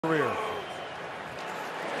Career.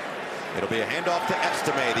 It'll be a handoff to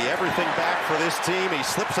Estime, the everything back for this team. He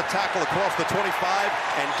slips a tackle across the 25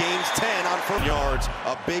 and gains 10 on 4 yards.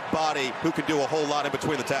 A big body who can do a whole lot in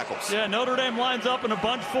between the tackles. Yeah, Notre Dame lines up in a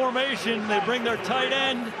bunch formation. They bring their tight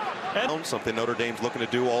end. Something Notre Dame's looking to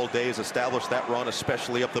do all day is establish that run,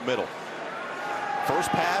 especially up the middle. First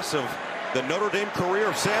pass of the Notre Dame career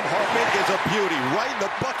of Sam Hartman is a beauty. Right in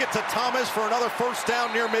the bucket to Thomas for another first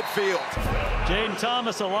down near midfield. Jaden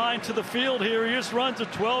Thomas aligned to the field here. He just runs a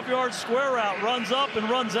 12-yard square route, runs up and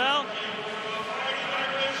runs out.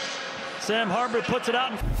 Sam Hartman puts it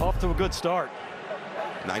out and off to a good start.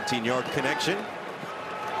 19-yard connection.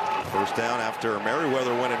 First down after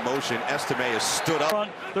Merriweather went in motion. Estime is stood up.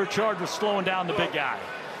 They're charged with slowing down the big guy.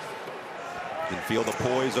 You can feel the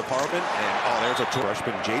poise of Hartman, and there's a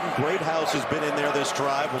freshman. Jaden Greathouse has been in there this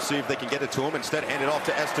drive. We'll see if they can get it to him. Instead, hand it off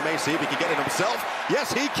to Estime. See if he can get it himself.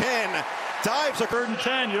 Yes, he can. Dives a 3rd and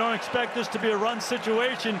 10. You don't expect this to be a run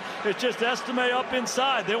situation. It's just Estime up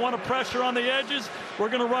inside. They want to pressure on the edges. We're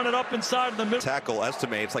going to run it up inside of the middle. Tackle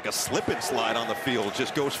Estime. It's like a slip and slide on the field.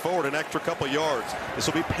 Just goes forward an extra couple yards. This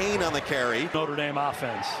will be Payne on the carry. Notre Dame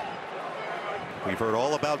offense. We've heard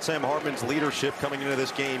all about Sam Hartman's leadership coming into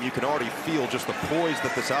this game. You can already feel just the poise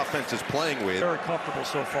that this offense is playing with. Very comfortable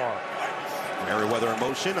so far. Merriweather in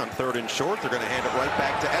motion on 3rd and short. They're going to hand it right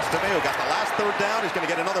back to Estime, who got the last 3rd down. He's going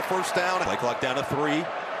to get another first down. Play clock down to 3.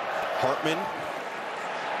 Hartman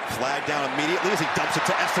flagged down immediately as he dumps it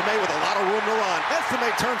to Estime with a lot of room to run.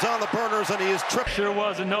 Estime turns on the burners and he is tripped. Sure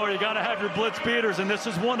was, and no, you got to have your blitz beaters, and this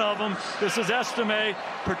is one of them. This is Estime.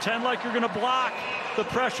 Pretend like you're going to block the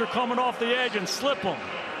pressure coming off the edge and slip them.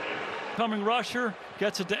 Coming rusher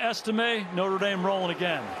gets it to Estime. Notre Dame rolling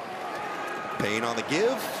again. Payne on the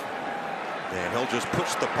give, and he'll just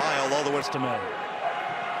push the pile all the way. Estime.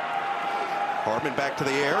 Hartman back to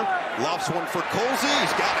the air, lofts one for Colsey.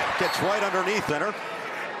 He's got it. Gets right underneath center.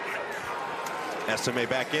 Estime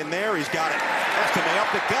back in there. He's got it. Estime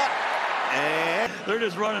up the gut. And they're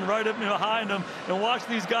just running right up behind him. And watch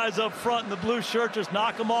these guys up front in the blue shirt just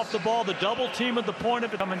knock him off the ball. The double team at the point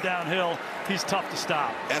of it coming downhill. He's tough to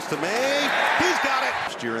stop. Estime, he's got it.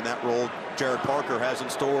 Next year in that role, Jared Parker has in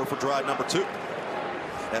store for drive number 2.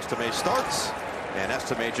 Estime starts, and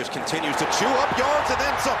Estime just continues to chew up yards and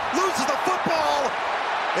then some. Loses the football.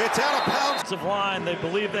 It's out of bounds. Defensive line, they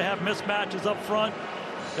believe they have mismatches up front.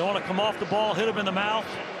 They want to come off the ball, hit him in the mouth.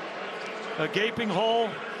 A gaping hole.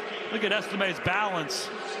 Look at Estime's balance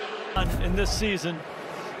in this season.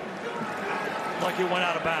 Like he went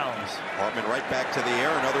out of bounds. Hartman right back to the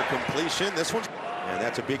air, another completion. This one's, and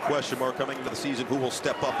that's a big question mark coming into the season. Who will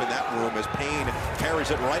step up in that room as Payne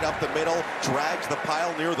carries it right up the middle, drags the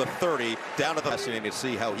pile near the 30, down to the. Fascinating to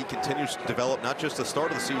see how he continues to develop, not just the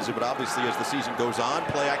start of the season, but obviously as the season goes on.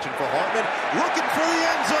 Play action for Hartman, looking for the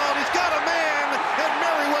end zone. He's got a man, and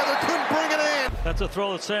Merriweather couldn't bring it in. That's a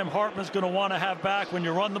throw that Sam Hartman's going to want to have back. When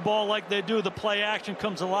you run the ball like they do, the play action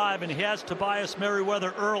comes alive, and he has Tobias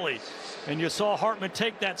Merriweather early. And you saw Hartman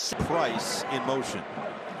take that. Price in motion.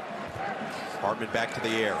 Hartman back to the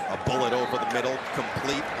air. A bullet over the middle,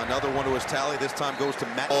 complete. Another one to his tally. This time goes to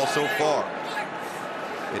Matt. All so far.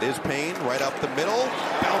 It is Payne right up the middle.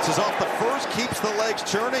 Bounces off the first, keeps the legs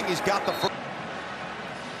churning. He's got the first.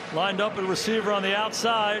 Lined up at receiver on the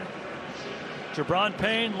outside. Jabron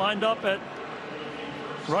Payne lined up at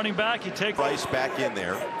running back. He takes Price back in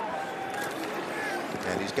there.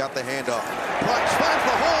 And he's got the handoff. Price finds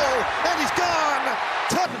the hole, and he's gone.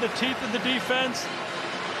 To the teeth of the defense.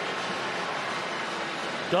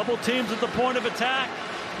 Double teams at the point of attack.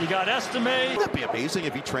 You got Estime. Wouldn't it be amazing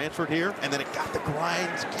if he transferred here and then it got the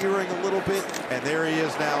grinds gearing a little bit? And there he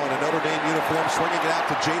is now in a Notre Dame uniform, swinging it out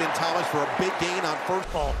to Jaden Thomas for a big gain on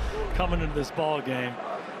first ball. Coming into this ball game,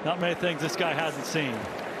 not many things this guy hasn't seen.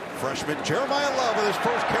 Freshman Jeremiah Love with his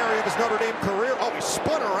first carry of his Notre Dame career. Oh, he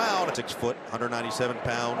spun around. 6 foot, 197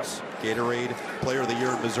 pounds. Gatorade Player of the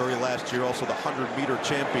Year in Missouri last year. Also the 100-meter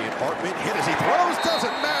champion. Hartman hit as he throws.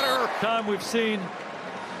 Doesn't matter. Time we've seen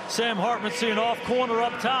Sam Hartman see an off corner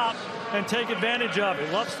up top and take advantage of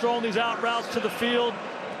it. Loves throwing these out routes to the field.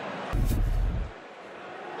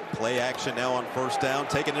 Play action now on first down.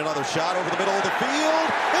 Taking another shot over the middle of the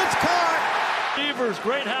field. It's caught. Beavers,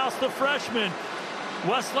 Greathouse, the freshman.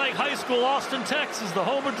 Westlake High School, Austin, Texas, the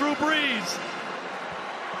home of Drew Brees.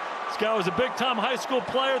 This guy was a big-time high school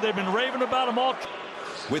player. They've been raving about him all.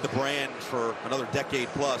 With the brand for another decade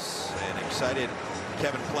plus, and excited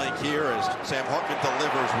Kevin Plank here as Sam Hartman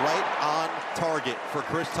delivers right on target for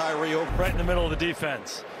Chris Tyree. Right in the middle of the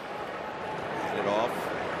defense. Hand it off.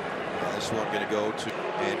 This one going to go to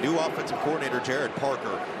and new offensive coordinator Jared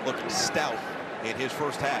Parker, looking stout in his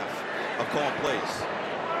first half of calling plays.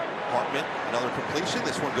 Hartman, another completion.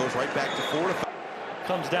 This one goes right back to Ford.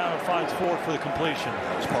 Comes down and finds Ford for the completion.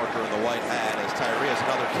 That was Parker in the white hat as Tyree has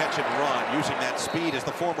another catch and run, using that speed as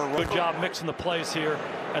the former rookie. Good job mixing the plays here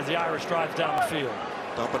as the Irish drives down the field.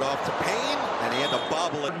 Dump it off to Payne, and he had to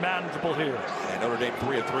bobble it. Manageable here. And Notre Dame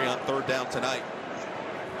 3 of 3 on third down tonight.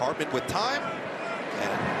 Hartman with time,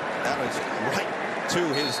 and that was right to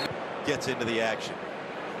his. Gets into the action.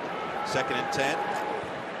 2nd and 10.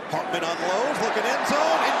 Hartman unloads, looking end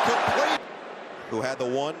zone, incomplete. Who had the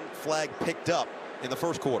one flag picked up in the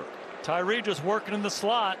first quarter. Tyree just working in the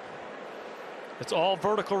slot. It's all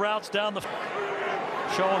vertical routes down the,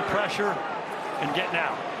 showing pressure and getting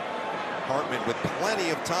out. Hartman with plenty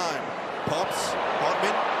of time. Pumps.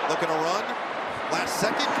 Hartman looking to run. Last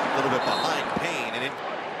second, a little bit behind Payne. And in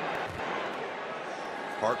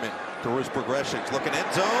Hartman through his progressions, looking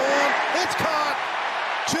end zone. It's caught.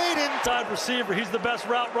 Jaden. Side receiver. He's the best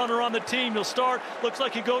route runner on the team. He'll start. Looks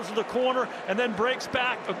like he goes to the corner and then breaks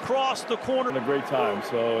back across the corner. A great time.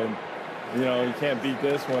 So, and you know, you can't beat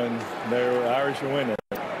this when they're Irish are winning.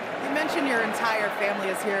 You mentioned your entire family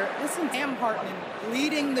is here. Listen, Sam Hartman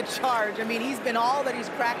leading the charge. I mean, he's been all that he's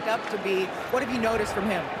cracked up to be. What have you noticed from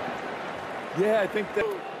him? Yeah, I think that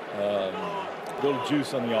little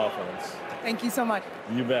juice on the offense. Thank you so much.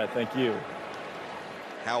 You bet. Thank you.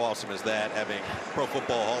 How awesome is that, having Pro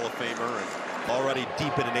Football Hall of Famer and already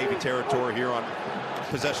deep into Navy territory here on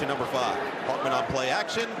possession number 5. Hartman on play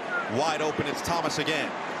action. Wide open, it's Thomas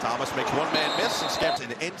again. Thomas makes one man miss and steps in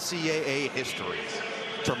NCAA history.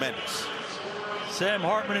 Tremendous. Sam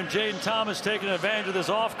Hartman and Jaden Thomas taking advantage of this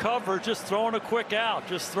off cover, just throwing a quick out,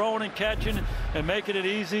 just throwing and catching and making it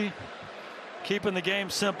easy, keeping the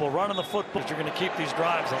game simple, running the football. You're going to keep these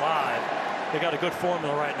drives alive. They got a good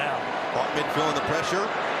formula right now. Hartman feeling the pressure,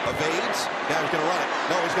 evades. Now he's going to run it.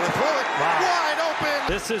 No, he's going to throw it. Wow. Wide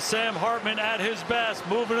open. This is Sam Hartman at his best,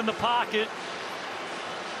 moving in the pocket.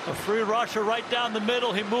 A free rusher right down the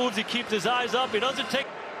middle. He moves, he keeps his eyes up. He doesn't take.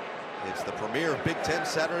 It's the premiere of Big Ten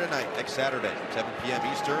Saturday night, next Saturday, 7 p.m.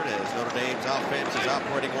 Eastern, as Notre Dame's offense is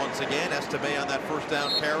operating once again. Estime on that first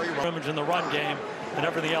down carry. Scrimmage in the run game, and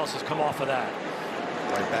everything else has come off of that.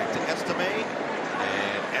 Right back to Estime,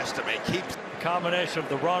 and Estime keeps. The combination of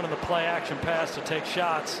the run and the play action pass to take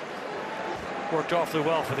shots worked awfully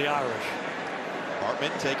well for the Irish.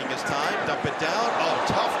 Hartman taking his time, dump it down. Oh,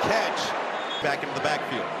 tough catch. Back into the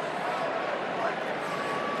backfield.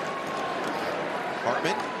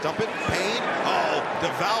 Hartman, dump it, Payne, oh,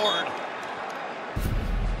 devoured.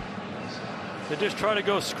 They just try to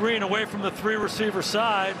go screen away from the 3 receiver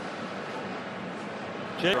side.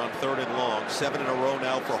 On 3rd and long, 7 in a row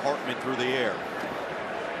now for Hartman through the air.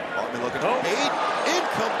 Hartman looking for 8,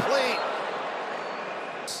 incomplete.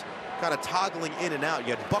 Kind of toggling in and out.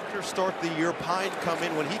 You had Buckner start the year, Pine come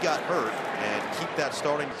in when he got hurt, and keep that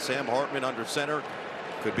starting. Sam Hartman under center.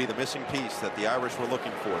 Could be the missing piece that the Irish were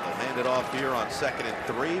looking for. They'll hand it off here on 2nd and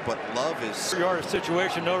 3, but Love is. 3-yard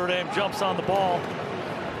situation. Notre Dame jumps on the ball.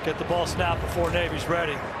 Get the ball snapped before Navy's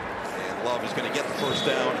ready. And Love is going to get the first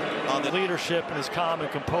down on the leadership, and his calm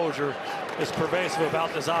and composure is pervasive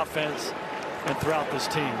about this offense and throughout this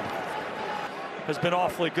team. Has been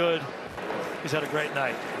awfully good. He's had a great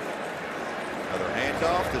night. Another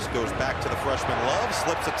handoff. This goes back to the freshman Love.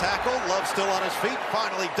 Slips a tackle. Love still on his feet.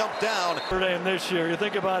 Finally dumped down. Notre Dame this year. You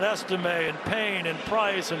think about Estime and Payne and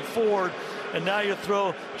Price and Ford, and now you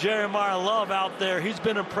throw Jeremiah Love out there. He's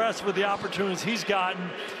been impressed with the opportunities he's gotten.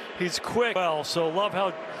 He's quick. Well, so love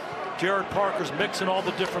how Jared Parker's mixing all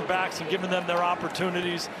the different backs and giving them their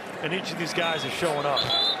opportunities, and each of these guys is showing up.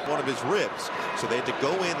 One of his ribs, so they had to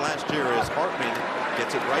go in last year as Hartman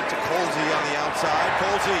gets it right to Colsey on the outside.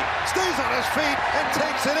 Colsey stays on his feet and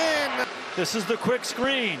takes it in. This is the quick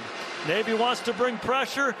screen. Navy wants to bring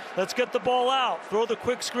pressure. Let's get the ball out. Throw the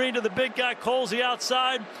quick screen to the big guy, Colsey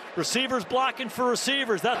outside. Receivers blocking for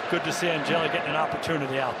receivers. That's good to see Angeli getting an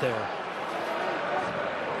opportunity out there.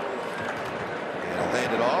 And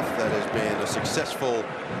land it off. That has been a successful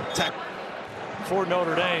tackle for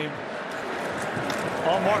Notre Dame.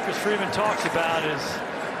 All Marcus Freeman talks about is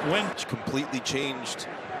when. It's completely changed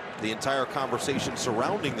the entire conversation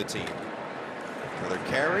surrounding the team. Another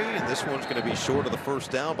carry, and this one's going to be short of the first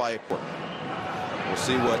down by a quarter. We'll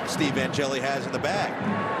see what Steve Angeli has in the bag.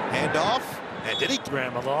 Handoff, and did he?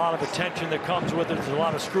 A lot of attention that comes with it. There's a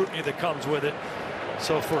lot of scrutiny that comes with it.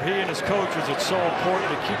 So for he and his coaches, it's so important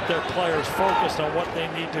to keep their players focused on what they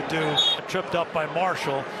need to do. Tripped up by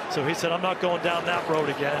Marshall, so he said, I'm not going down that road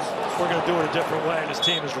again. We're going to do it a different way, and his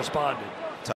team has responded.